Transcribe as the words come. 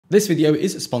This video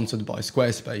is sponsored by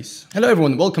Squarespace. Hello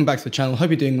everyone, welcome back to the channel, hope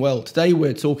you're doing well. Today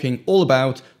we're talking all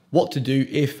about what to do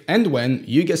if and when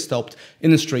you get stopped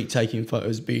in the street taking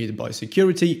photos, be it by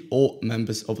security or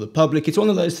members of the public. It's one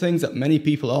of those things that many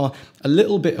people are a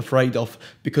little bit afraid of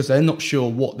because they're not sure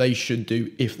what they should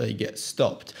do if they get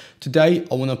stopped. Today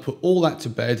I want to put all that to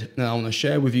bed and I want to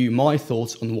share with you my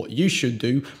thoughts on what you should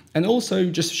do and also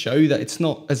just show you that it's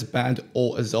not as bad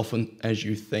or as often as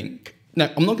you think. Now,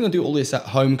 I'm not going to do all this at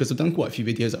home because I've done quite a few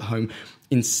videos at home.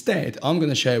 Instead, I'm going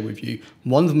to share with you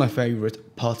one of my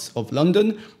favourite parts of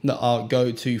London that I go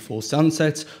to for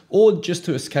sunsets or just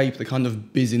to escape the kind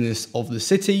of busyness of the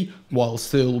city while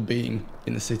still being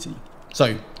in the city.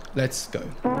 So, let's go.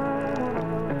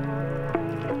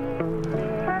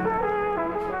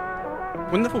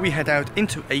 Whenever we head out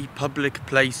into a public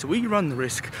place, we run the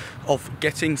risk of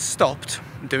getting stopped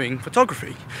doing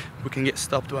photography. We can get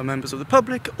stopped by members of the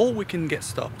public or we can get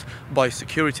stopped by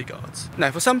security guards.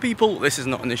 Now, for some people, this is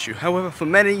not an issue. However, for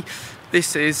many,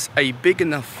 this is a big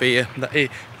enough fear that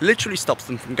it literally stops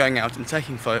them from going out and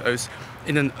taking photos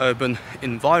in an urban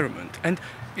environment. And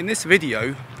in this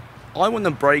video, I want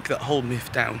to break that whole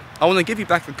myth down. I want to give you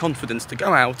back the confidence to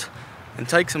go out and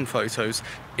take some photos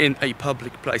in a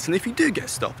public place. And if you do get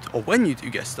stopped, or when you do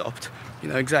get stopped, you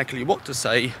know exactly what to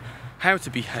say, how to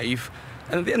behave,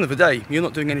 and at the end of the day, you're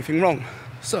not doing anything wrong.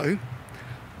 So,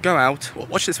 go out, well,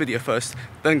 watch this video first,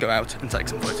 then go out and take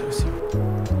some photos.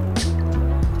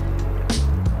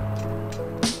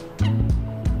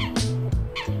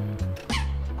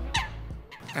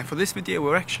 And for this video,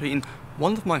 we're actually in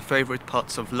one of my favourite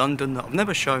parts of London that I've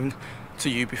never shown to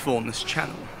you before on this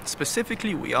channel.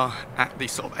 Specifically, we are at the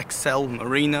sort of Excel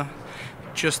Marina,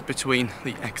 just between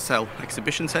the Excel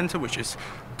Exhibition Centre, which is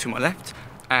to my left,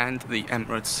 and the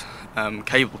Emirates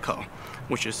cable car,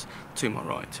 which is to my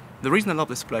right. The reason I love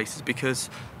this place is because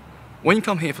when you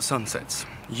come here for sunsets,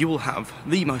 you will have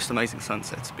the most amazing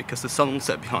sunsets because the sun will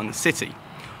set behind the city.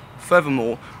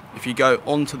 Furthermore, if you go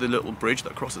onto the little bridge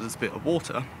that crosses this bit of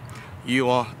water, you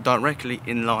are directly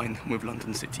in line with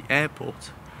London City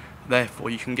Airport. Therefore,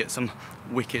 you can get some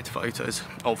wicked photos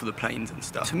of the planes and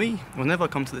stuff. To me, whenever I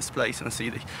come to this place and I see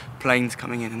the planes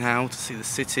coming in and out, see the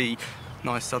city,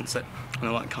 nice sunset, and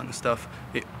all that kind of stuff,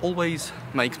 it always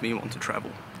makes me want to travel.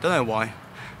 Don't know why,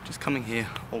 just coming here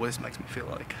always makes me feel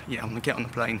like, yeah, I'm gonna get on the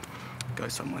plane, go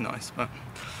somewhere nice. But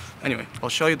anyway, I'll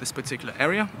show you this particular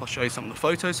area. I'll show you some of the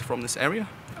photos from this area.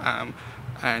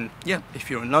 And yeah, if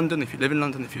you're in London, if you live in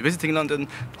London, if you're visiting London,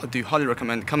 I do highly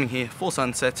recommend coming here for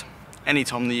sunset. Any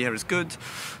time of the year is good,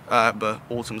 but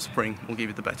autumn, spring will give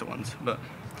you the better ones. But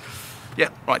yeah,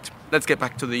 right, let's get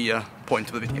back to the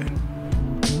point of the video.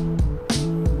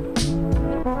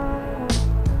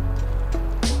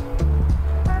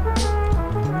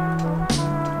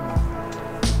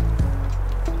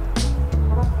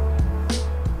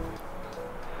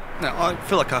 Now, I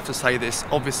feel like I have to say this.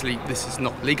 Obviously, this is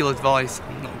not legal advice.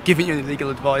 I'm not giving you any legal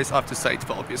advice. I have to say it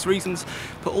for obvious reasons,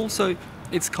 but also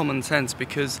it's common sense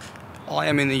because I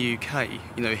am in the UK,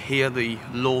 you know, here the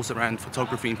laws around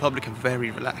photography in public are very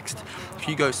relaxed. If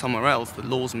you go somewhere else, the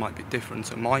laws might be different.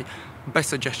 So my best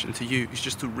suggestion to you is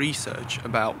just to research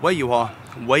about where you are,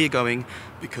 where you're going,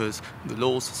 because the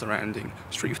laws surrounding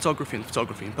street photography and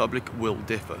photography in public will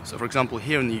differ. So for example,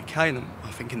 here in the UK, and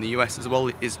I think in the US as well,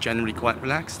 it is generally quite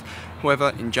relaxed.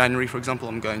 However, in January, for example,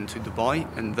 I'm going to Dubai,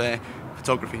 and there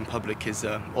photography in public is,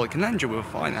 well, it can land you with a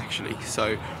fine actually,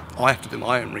 so I have to do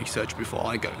my own research before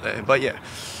I go there. But yeah,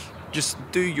 just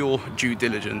do your due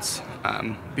diligence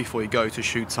before you go to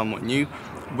shoot somewhere new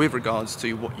with regards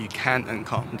to what you can and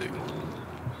can't do.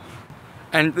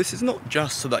 And this is not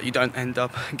just so that you don't end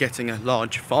up getting a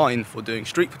large fine for doing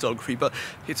street photography, but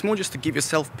it's more just to give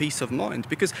yourself peace of mind,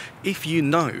 because if you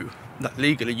know that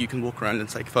legally you can walk around and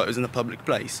take photos in a public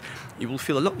place, you will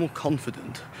feel a lot more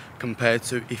confident compared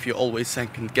to if you're always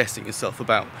second guessing yourself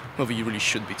about whether you really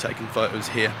should be taking photos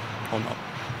here or not.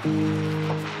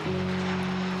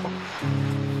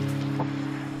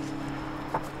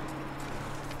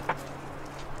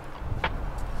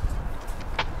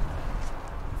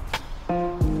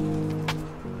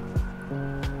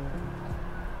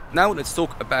 Now let's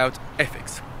talk about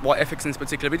ethics. Why ethics in this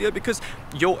particular video? Because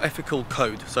your ethical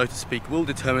code, so to speak, will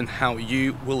determine how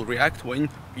you will react when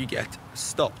you get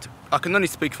stopped. I can only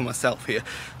speak for myself here.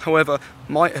 However,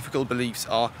 my ethical beliefs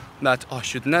are that I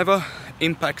should never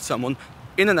impact someone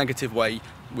in a negative way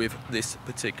with this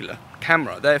particular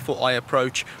camera. Therefore, I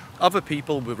approach other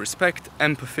people with respect,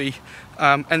 empathy,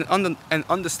 and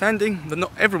understanding that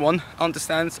not everyone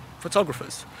understands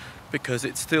photographers, because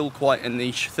it's still quite a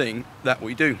niche thing that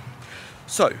we do.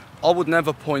 So I would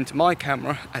never point my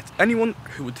camera at anyone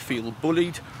who would feel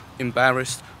bullied,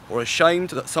 embarrassed or ashamed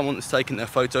that someone is taking their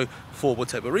photo for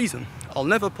whatever reason. I'll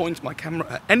never point my camera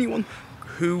at anyone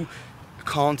who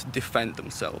can't defend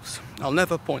themselves. I'll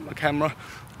never point my camera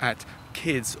at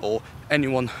kids or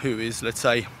anyone who is, let's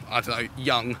say, I don't know,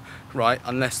 young, right,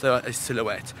 unless they're a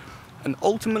silhouette. And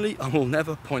ultimately, I will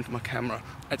never point my camera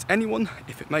at anyone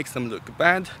if it makes them look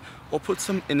bad or puts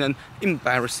them in an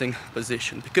embarrassing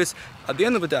position. Because at the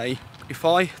end of the day, if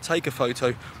I take a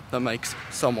photo that makes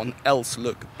someone else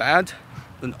look bad,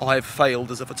 then I've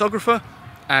failed as a photographer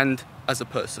and as a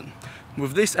person.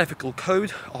 With this ethical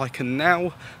code, I can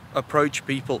now approach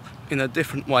people in a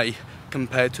different way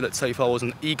compared to, let's say, if I was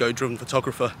an ego-driven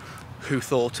photographer who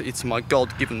thought it's my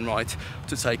God-given right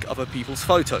to take other people's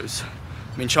photos.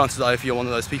 I mean, chances are if you're one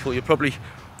of those people, you're probably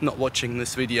not watching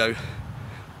this video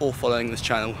or following this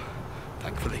channel,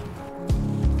 thankfully.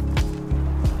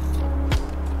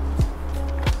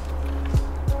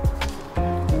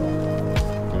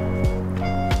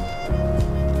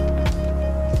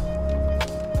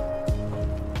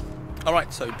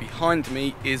 Alright, so behind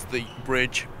me is the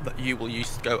bridge that you will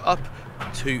use to go up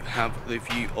to have the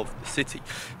view of the city.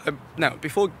 Now,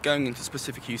 before going into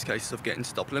specific use cases of getting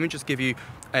stopped, let me just give you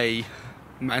a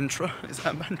mantra. Is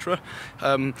that a mantra?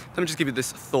 Let me just give you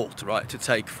this thought, right, to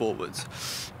take forwards.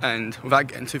 And without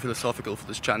getting too philosophical for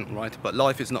this channel, right, but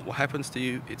life is not what happens to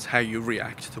you, it's how you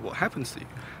react to what happens to you.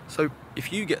 So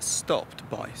if you get stopped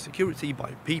by security,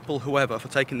 by people, whoever, for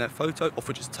taking their photo or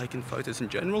for just taking photos in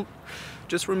general,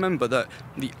 just remember that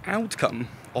the outcome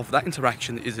of that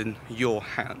interaction is in your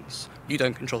hands. You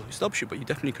don't control who stops you, but you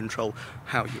definitely control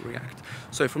how you react.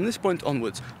 So from this point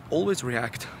onwards, always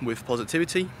react with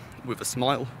positivity, with a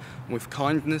smile, with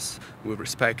kindness, with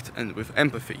respect and with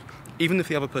empathy, even if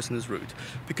the other person is rude,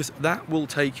 because that will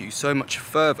take you so much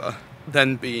further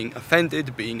than being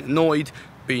offended, being annoyed,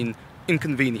 being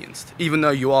inconvenienced. Even though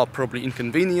you are probably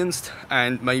inconvenienced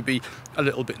and maybe a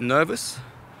little bit nervous,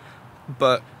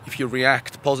 but if you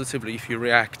react positively, if you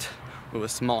react with a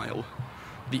smile,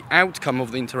 the outcome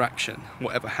of the interaction,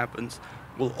 whatever happens,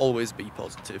 will always be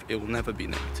positive. It will never be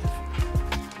negative.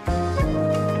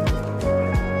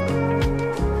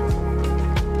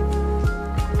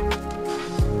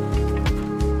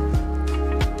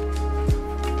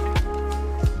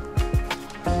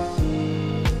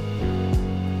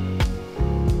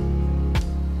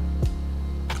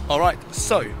 Alright,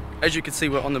 so as you can see,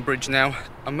 we're on the bridge now.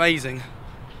 Amazing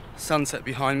sunset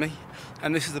behind me,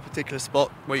 and this is a particular spot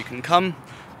where you can come,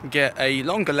 get a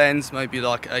longer lens, maybe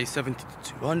like a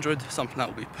 70-200, something that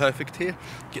will be perfect here.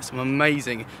 Get some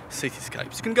amazing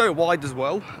cityscapes. You can go wide as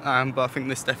well, but I think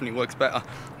this definitely works better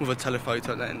with a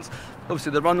telephoto lens.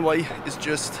 Obviously the runway is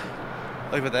just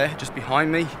over there, just behind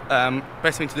me.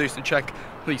 Best thing to do is to check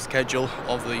the schedule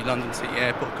of the London City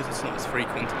Airport, because it's not as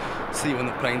frequent. See when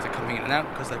the planes are coming in and out,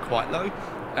 because they're quite low,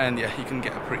 and yeah, you can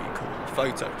get a pretty cool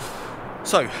photo.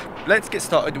 So let's get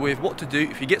started with what to do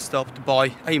if you get stopped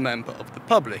by a member of the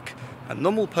public, a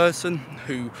normal person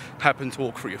who happened to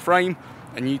walk through your frame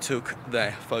and you took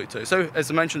their photo. So as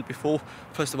I mentioned before,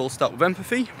 first of all, start with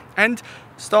empathy and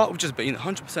start with just being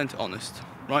 100% honest,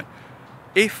 right?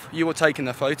 If you were taking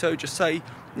a photo, just say,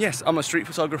 yes, I'm a street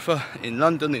photographer in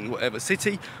London, in whatever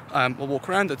city. I'll walk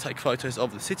around and take photos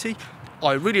of the city.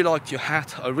 I really liked your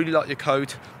hat, I really like your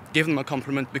coat. Give them a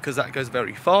compliment, because that goes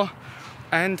very far.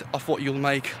 And I thought you'll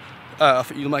make a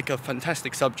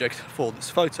fantastic subject for this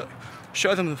photo.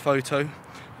 Show them the photo,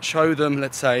 show them,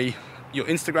 let's say, your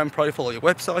Instagram profile or your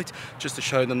website, just to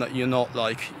show them that you're not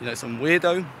like, you know, some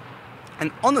weirdo.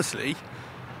 And honestly,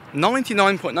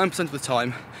 99.9% of the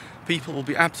time, people will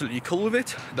be absolutely cool with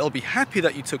it. They'll be happy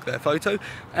that you took their photo,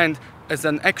 and as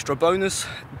an extra bonus,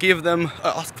 give them,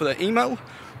 ask for their email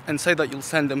and say that you'll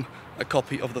send them a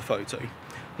copy of the photo.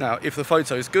 Now, if the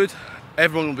photo is good,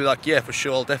 everyone will be like, yeah, for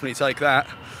sure, I'll definitely take that.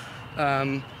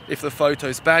 If the photo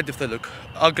is bad, if they look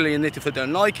ugly in it, if they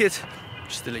don't like it,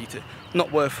 just delete it.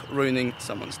 Not worth ruining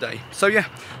someone's day. So yeah,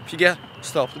 if you get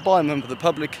stopped by a member of the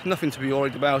public, nothing to be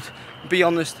worried about. Be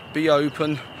honest, be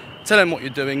open, tell them what you're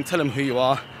doing, tell them who you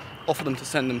are, offer them to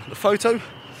send them the photo,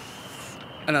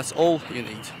 and that's all you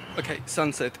need. Okay,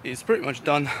 sunset is pretty much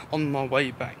done. On my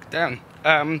way back down.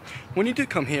 When you do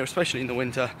come here, especially in the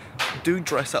winter, do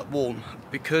dress up warm,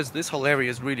 because this whole area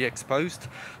is really exposed.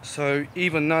 So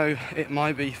even though it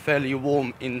might be fairly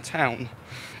warm in town,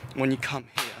 when you come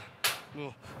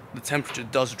here, the temperature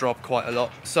does drop quite a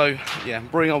lot. So yeah,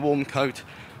 bring a warm coat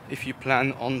if you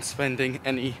plan on spending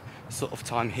any sort of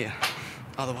time here.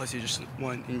 Otherwise you just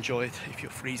won't enjoy it if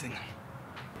you're freezing.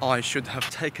 I should have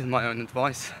taken my own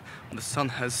advice. The sun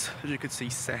has, as you can see,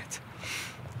 set.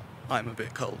 I'm a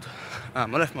bit cold. I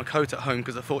left my coat at home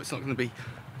because I thought it's not going to be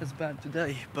as bad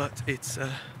today, but it's,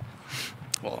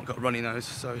 well, I've got a runny nose,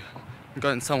 so I'm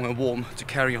going somewhere warm to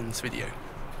carry on this video.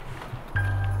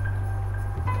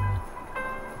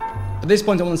 At this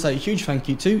point, I want to say a huge thank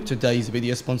you to today's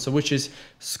video sponsor, which is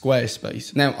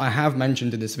Squarespace. Now, I have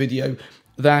mentioned in this video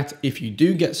that if you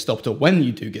do get stopped, or when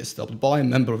you do get stopped by a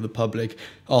member of the public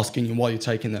asking you why you're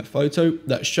taking that photo,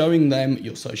 that showing them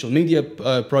your social media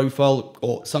profile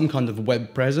or some kind of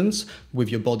web presence with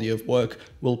your body of work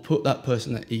will put that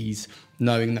person at ease,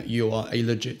 knowing that you are a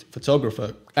legit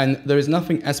photographer. And there is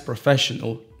nothing as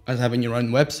professional as having your own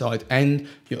website and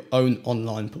your own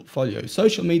online portfolio.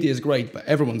 Social media is great, but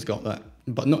everyone's got that.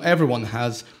 But not everyone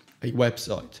has a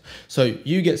website. So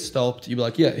you get stopped, you're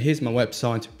like, yeah, here's my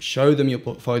website, show them your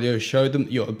portfolio, show them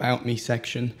your About Me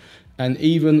section, and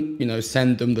even, you know,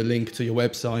 send them the link to your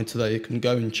website so that they can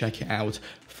go and check it out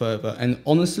further. And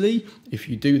honestly, if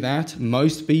you do that,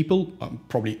 most people,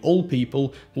 probably all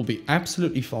people, will be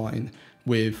absolutely fine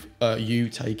with you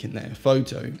taking their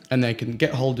photo, and they can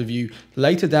get hold of you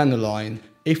later down the line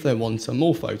if they want some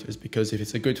more photos, because if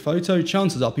it's a good photo,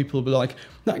 chances are people will be like,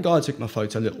 that guy took my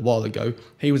photo a little while ago,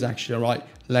 he was actually all right,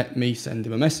 let me send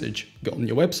him a message. Go on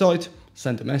your website,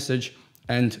 send a message,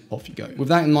 and off you go. With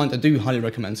that in mind, I do highly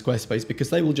recommend Squarespace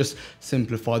because they will just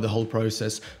simplify the whole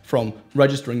process from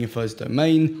registering your first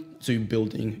domain to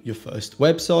building your first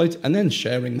website and then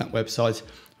sharing that website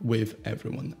with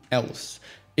everyone else.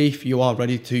 If you are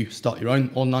ready to start your own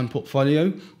online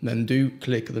portfolio, then do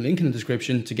click the link in the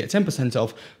description to get 10%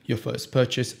 off your first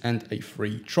purchase and a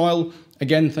free trial.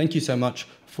 Again, thank you so much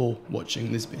for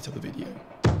watching this bit of the video.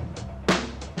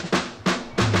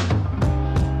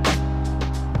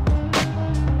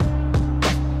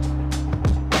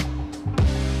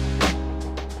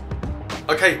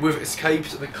 Okay, we've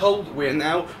escaped the cold. We're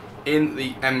now in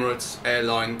the Emirates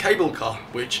airline cable car,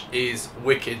 which is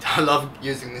wicked. I love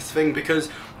using this thing because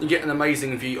you get an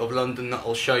amazing view of London that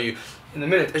I'll show you in a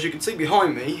minute. As you can see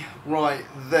behind me, right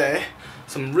there,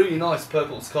 some really nice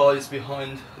purple skies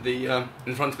behind the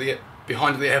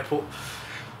behind the airport.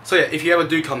 So yeah, if you ever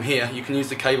do come here, you can use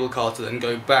the cable car to then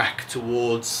go back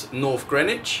towards North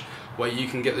Greenwich, where you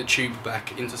can get the tube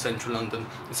back into central London.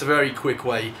 It's a very quick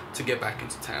way to get back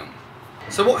into town.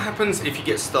 So what happens if you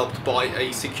get stopped by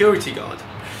a security guard?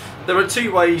 There are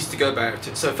two ways to go about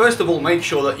it. So first of all, make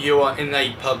sure that you are in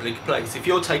a public place. If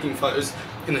you're taking photos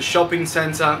in a shopping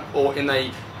centre or in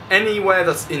anywhere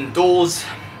that's indoors,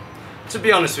 to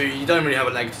be honest with you, you don't really have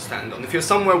a leg to stand on. If you're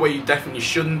somewhere where you definitely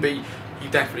shouldn't be, you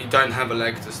definitely don't have a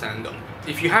leg to stand on.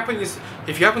 If you happen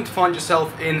to find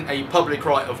yourself in a public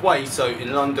right of way, so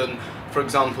in London, for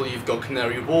example, you've got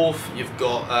Canary Wharf, you've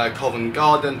got Covent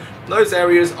Garden. Those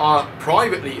areas are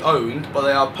privately owned, but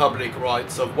they are public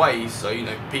rights of way, so you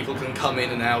know people can come in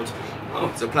and out, oh,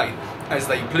 it's a plane, as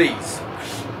they please.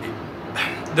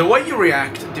 The way you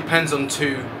react depends on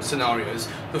two scenarios.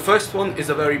 The first one is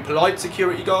a very polite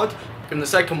security guard, and the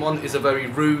second one is a very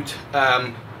rude,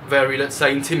 very, let's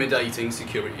say, intimidating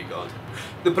security guard.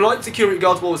 The polite security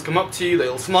guards will always come up to you,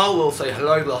 they'll smile, they'll say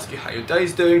hello, they'll ask you how your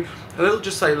day's doing, and they'll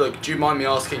just say, look, do you mind me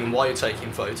asking why you're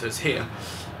taking photos here?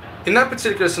 In that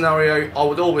particular scenario, I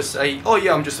would always say, oh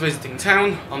yeah, I'm just visiting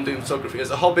town, I'm doing photography as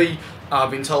a hobby,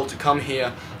 I've been told to come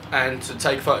here and to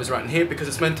take photos around here because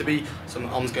it's meant to be, so my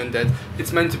arm's going dead,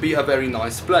 it's meant to be a very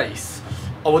nice place.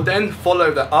 I would then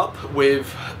follow that up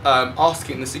with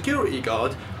asking the security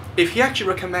guard if he actually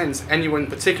recommends anyone in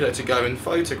particular to go and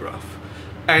photograph.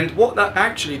 And what that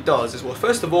actually does is, well,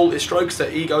 first of all, it strokes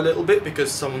their ego a little bit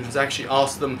because someone has actually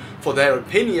asked them for their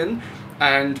opinion,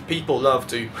 and people love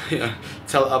to, you know,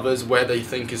 tell others where they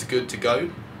think is good to go.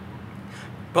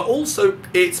 But also,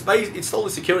 it's told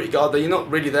the security guard that you're not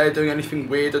really there doing anything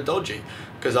weird or dodgy,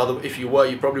 because if you were,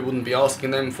 you probably wouldn't be asking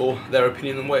them for their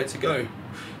opinion on where to go.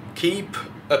 Keep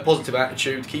a positive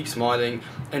attitude, keep smiling,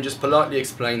 and just politely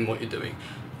explain what you're doing.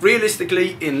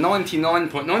 Realistically, in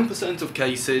 99.9% of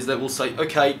cases, they will say,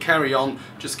 okay, carry on,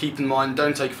 just keep in mind,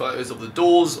 don't take photos of the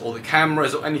doors or the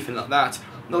cameras or anything like that.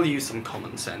 They'll use some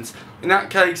common sense. In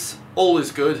that case, all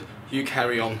is good, you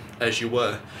carry on as you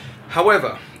were.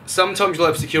 However, sometimes you'll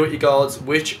have security guards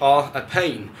which are a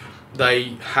pain.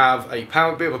 They have a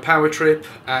bit of a power trip,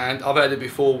 and I've had it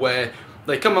before where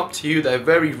they come up to you, they're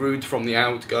very rude from the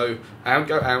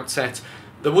outset.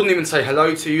 They wouldn't even say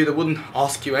hello to you, they wouldn't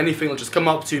ask you anything, they'll just come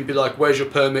up to you and be like, where's your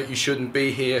permit, you shouldn't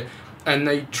be here. And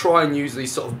they try and use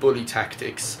these sort of bully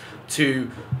tactics to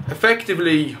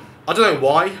effectively, I don't know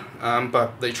why,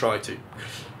 but they try to.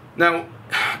 Now,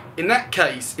 in that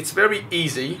case, it's very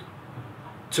easy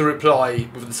to reply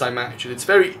with the same attitude. It's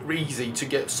very easy to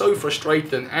get so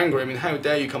frustrated and angry. I mean, how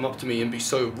dare you come up to me and be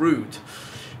so rude?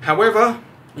 However,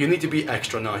 you need to be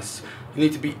extra nice. You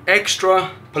need to be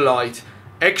extra polite,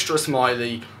 extra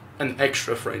smiley, and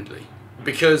extra friendly.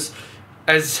 Because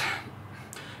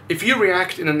if you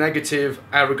react in a negative,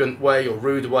 arrogant way or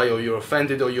rude way, or you're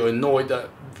offended or you're annoyed that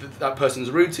that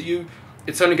person's rude to you,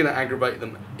 it's only going to aggravate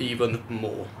them even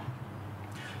more.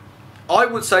 I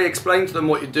would say explain to them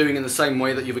what you're doing in the same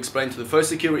way that you've explained to the first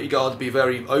security guard. Be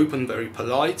very open, very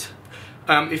polite.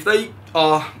 If they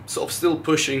are sort of still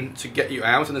pushing to get you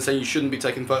out and they say you shouldn't be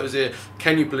taking photos here,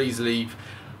 can you please leave?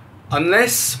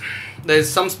 Unless there's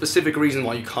some specific reason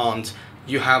why you can't,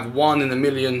 you have 1 in a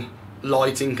million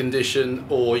lighting condition,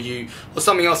 or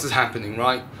something else is happening,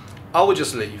 right? I would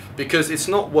just leave, because it's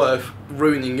not worth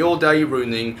ruining your day,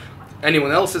 ruining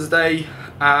anyone else's day.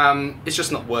 It's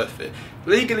just not worth it.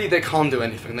 Legally, they can't do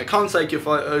anything. They can't take your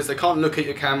photos, they can't look at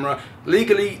your camera.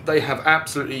 Legally, they have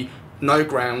absolutely no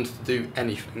ground to do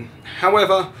anything.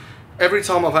 However, every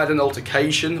time I've had an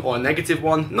altercation, or a negative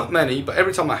one, not many, but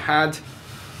every time I had,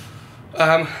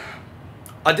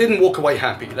 I didn't walk away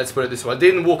happy, let's put it this way. I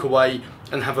didn't walk away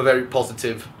and have a very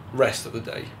positive rest of the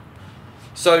day.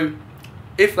 So,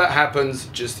 if that happens,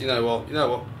 just,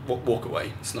 walk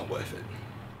away. It's not worth it.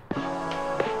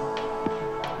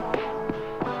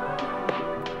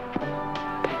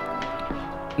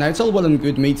 Now, it's all well and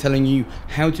good me telling you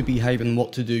how to behave and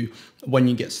what to do when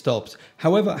you get stopped.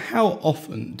 However, how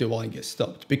often do I get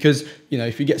stopped? Because,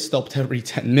 if you get stopped every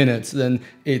 10 minutes, then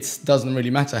it doesn't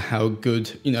really matter how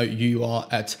good, you are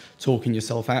at talking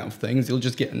yourself out of things. It'll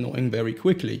just get annoying very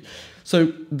quickly.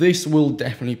 So this will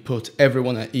definitely put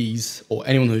everyone at ease, or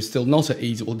anyone who's still not at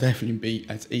ease will definitely be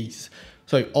at ease.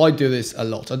 So I do this a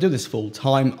lot. I do this full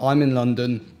time. I'm in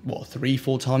London,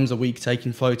 3-4 times a week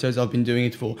taking photos. I've been doing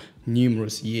it for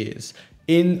numerous years.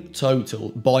 In total,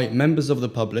 by members of the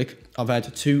public, I've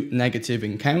had 2 negative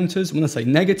encounters. When I say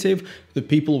negative, the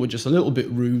people were just a little bit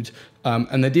rude,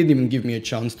 and they didn't even give me a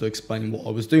chance to explain what I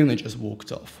was doing. They just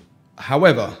walked off.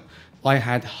 However, I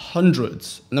had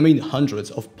hundreds, and I mean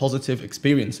hundreds, of positive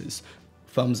experiences.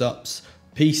 Thumbs ups,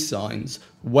 peace signs,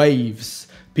 waves,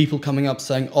 people coming up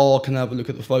saying, oh, can I have a look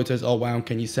at the photos? Oh, wow,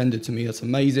 can you send it to me? That's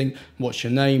amazing. What's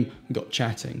your name? We got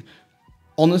chatting.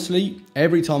 Honestly,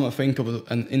 every time I think of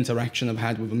an interaction I've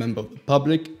had with a member of the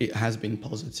public, it has been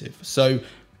positive. So,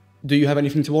 do you have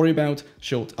anything to worry about?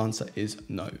 Short answer is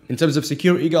no. In terms of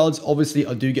security guards, obviously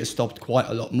I do get stopped quite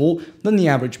a lot more than the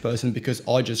average person, because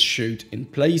I just shoot in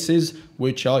places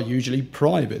which are usually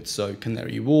private. So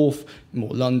Canary Wharf, more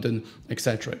London,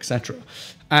 etc, etc.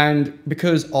 And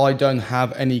because I don't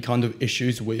have any kind of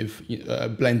issues with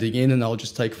blending in, and I'll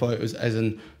just take photos as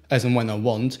and when I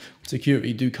want,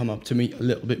 security do come up to me a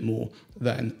little bit more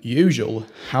than usual.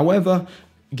 However,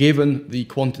 given the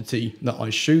quantity that I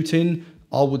shoot in,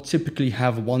 I would typically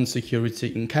have 1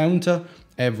 security encounter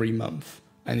every month.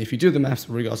 And if you do the maths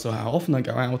with regards to how often I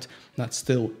go out, that's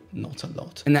still not a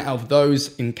lot. And out of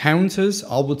those encounters,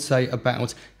 I would say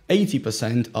about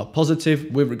 80% are positive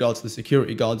with regards to the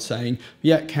security guard saying,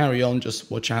 yeah, carry on,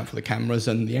 just watch out for the cameras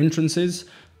and the entrances,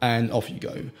 and off you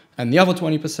go. And the other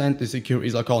 20%, the security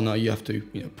is like, oh no, you have to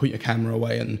put your camera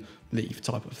away and leave,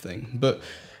 type of thing. But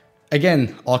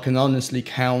again, I can honestly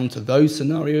count those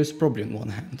scenarios probably on one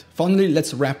hand. Finally,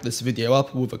 let's wrap this video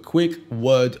up with a quick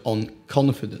word on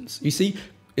confidence. You see,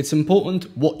 it's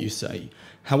important what you say.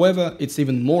 However, it's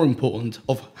even more important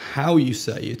of how you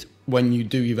say it when you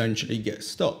do eventually get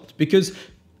stopped. Because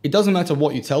it doesn't matter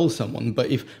what you tell someone, but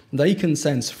if they can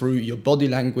sense through your body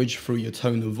language, through your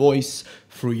tone of voice,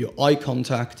 through your eye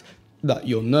contact, that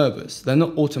you're nervous, they're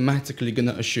not automatically going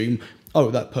to assume,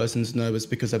 oh, that person's nervous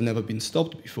because they've never been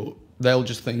stopped before. They'll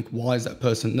just think, why is that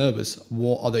person nervous?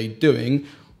 What are they doing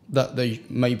that they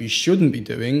maybe shouldn't be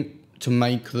doing to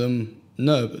make them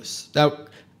nervous? Now,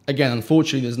 again,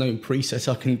 unfortunately, there's no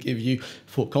preset I can give you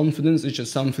for confidence. It's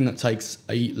just something that takes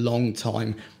a long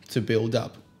time to build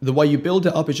up. The way you build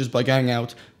it up is just by going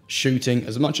out, shooting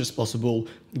as much as possible,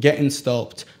 getting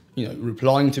stopped,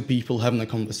 replying to people, having a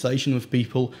conversation with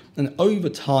people, and over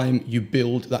time you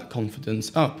build that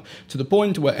confidence up to the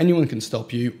point where anyone can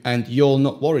stop you and you're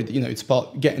not worried. It's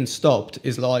getting stopped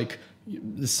is like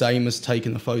the same as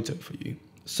taking a photo for you.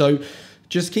 So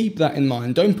just keep that in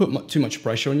mind. Don't put too much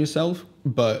pressure on yourself,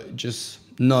 but just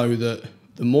know that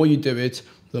the more you do it,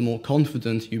 the more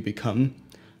confident you become,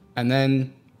 and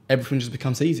then everything just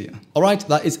becomes easier. All right,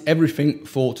 that is everything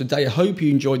for today. I hope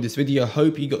you enjoyed this video. I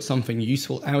hope you got something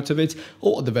useful out of it,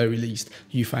 or at the very least,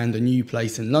 you found a new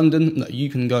place in London that you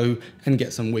can go and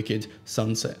get some wicked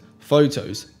sunset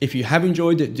photos. If you have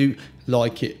enjoyed it, do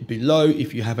like it below.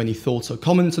 If you have any thoughts or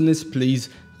comments on this, please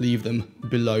leave them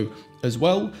below as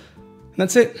well. And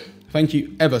that's it. Thank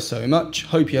you ever so much.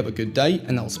 Hope you have a good day,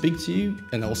 and I'll speak to you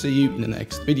and I'll see you in the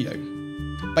next video.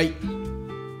 Bye.